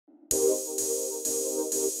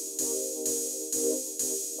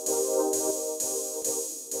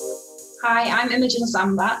Hi, I'm Imogen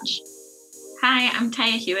Zambach. Hi, I'm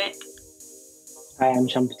Taya Hewitt. Hi, I'm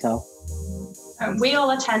Shan Patel. We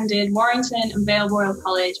all attended Warrington and Vale Royal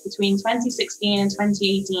College between 2016 and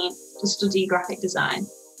 2018 to study graphic design.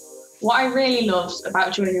 What I really loved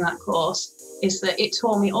about joining that course is that it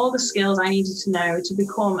taught me all the skills I needed to know to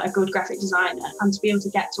become a good graphic designer and to be able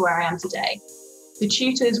to get to where I am today. The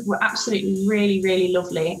tutors were absolutely really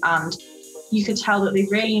lovely, and you could tell that they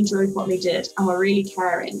really enjoyed what they did and were really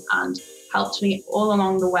caring and helped me all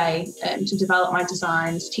along the way to develop my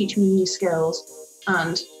designs, teach me new skills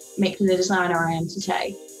and make me the designer I am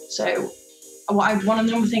today. So one of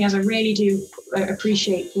the things I really do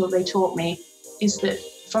appreciate what they taught me is that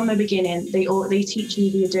from the beginning, they teach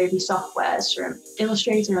me the Adobe softwares from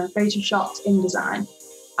Illustrator and Photoshop to InDesign.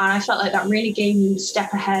 And I felt like that really gave me the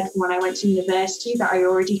step ahead from when I went to university, that I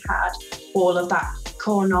already had all of that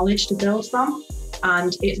core knowledge to build from.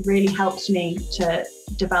 And it really helped me to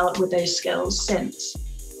develop with those skills since.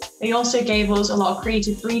 They also gave us a lot of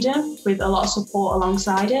creative freedom with a lot of support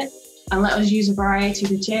alongside it, and let us use a variety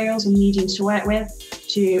of materials and mediums to work with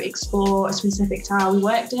to explore a specific style we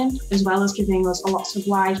worked in, as well as giving us lots of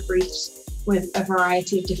wide briefs with a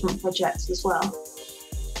variety of different projects as well.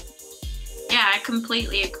 Yeah, I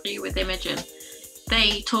completely agree with Imogen.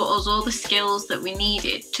 They taught us all the skills that we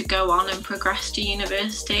needed to go on and progress to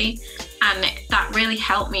university, and that really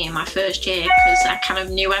helped me in my first year because I kind of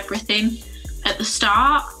knew everything at the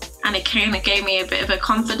start, and it kind of gave me a bit of a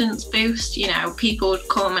confidence boost. You know, people would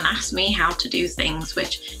come and ask me how to do things,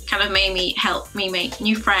 which kind of help me make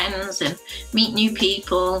new friends and meet new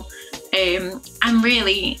people. And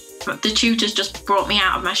really, the tutors just brought me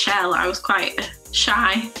out of my shell. I was quite a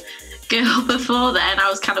shy girl before then. I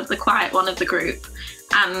was kind of the quiet one of the group.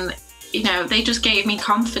 And, you know, they just gave me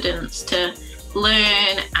confidence to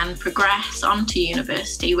learn and progress onto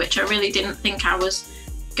university, which I really didn't think I was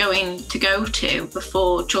going to go to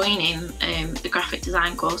before joining the graphic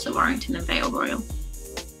design course at Warrington and Vale Royal.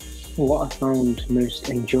 What I found most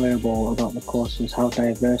enjoyable about the course was how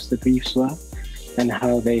diverse the briefs were and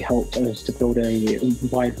how they helped us to build a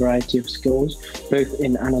wide variety of skills, both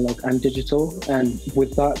in analog and digital. And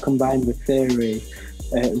with that combined with theory,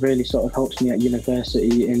 it really sort of helps me at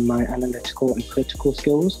university in my analytical and critical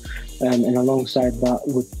skills. And alongside that,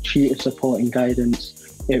 with tutor support and guidance,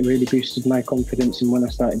 it really boosted my confidence in when I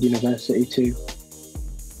started university too.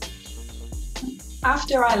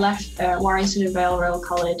 After I left Warrington and Vale Royal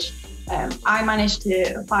College, I managed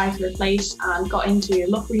to apply for a place and got into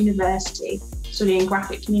Loughborough University studying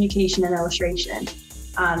graphic communication and illustration.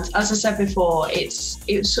 And as I said before, it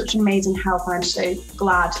was such an amazing help, and I'm so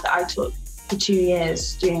glad that I took the 2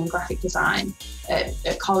 years doing graphic design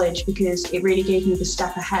at college, because it really gave me the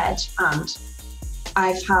step ahead. And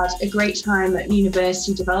I've had a great time at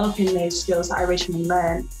university developing those skills that I originally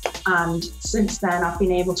learned. And since then, I've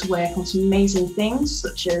been able to work on some amazing things,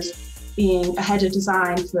 such as being a head of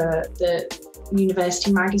design for the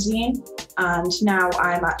university magazine. And now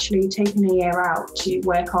I'm actually taking a year out to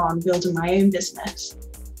work on building my own business.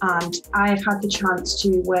 And I've had the chance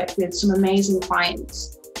to work with some amazing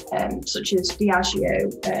clients, such as Diageo,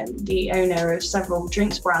 the owner of several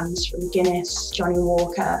drinks brands from Guinness, Johnny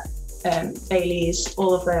Walker, Bailey's,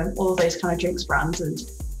 all of those kind of drinks brands. And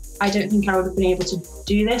I don't think I would have been able to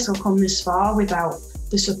do this or come this far without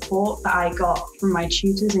the support that I got from my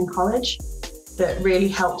tutors in college, that really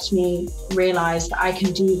helped me realise that I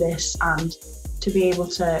can do this and to be able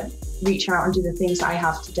to reach out and do the things that I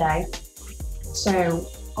have today. So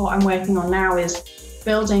what I'm working on now is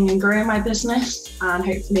building and growing my business, and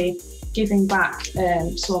hopefully giving back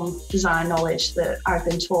some design knowledge that I've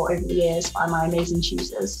been taught over the years by my amazing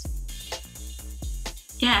tutors.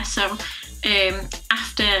 Yeah, so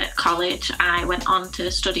after college, I went on to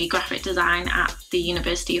study graphic design at the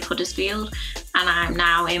University of Huddersfield, and I'm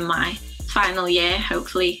now in my final year,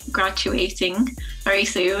 hopefully graduating very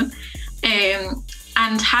soon.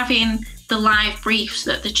 And having the live briefs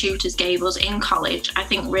that the tutors gave us in college, I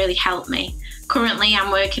think really helped me. Currently,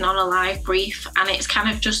 I'm working on a live brief, and it's kind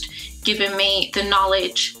of just given me the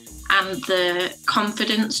knowledge and the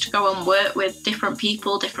confidence to go and work with different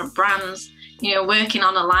people, different brands. You know, working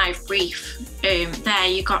on a live brief, there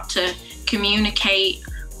you got to communicate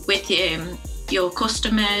with your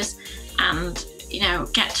customers and, you know,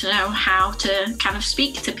 get to know how to kind of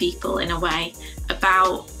speak to people in a way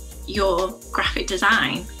about your graphic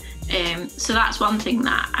design. So that's one thing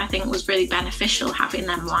that I think was really beneficial, having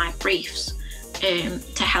them live briefs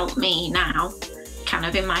to help me now, kind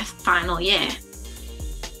of in my final year.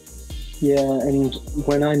 Yeah, and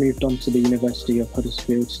when I moved on to the University of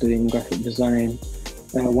Huddersfield studying graphic design,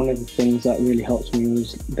 one of the things that really helped me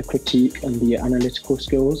was the critique and the analytical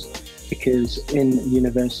skills. because in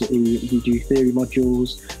university we do theory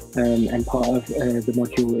modules, and part of the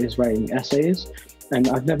module is writing essays. And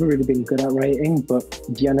I've never really been good at writing, but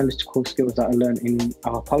the analytical skills that I learned in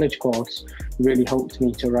our college course really helped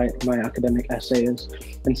me to write my academic essays.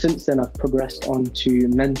 And since then, I've progressed on to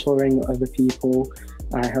mentoring other people.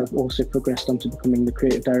 I have also progressed on to becoming the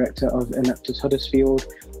creative director of Enaptus Huddersfield,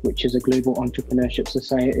 which is a global entrepreneurship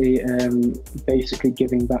society, basically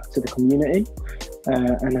giving back to the community.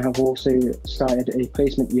 And I have also started a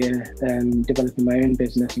placement year developing my own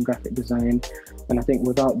business in graphic design. And I think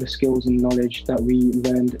without the skills and knowledge that we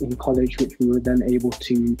learned in college, which we were then able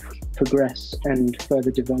to progress and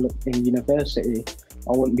further develop in university,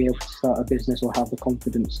 I wouldn't be able to start a business or have the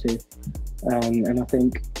confidence to. And I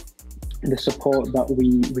think the support that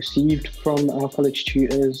we received from our college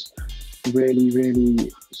tutors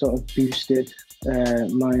really sort of boosted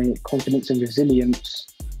my confidence and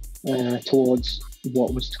resilience towards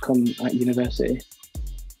what was to come at university.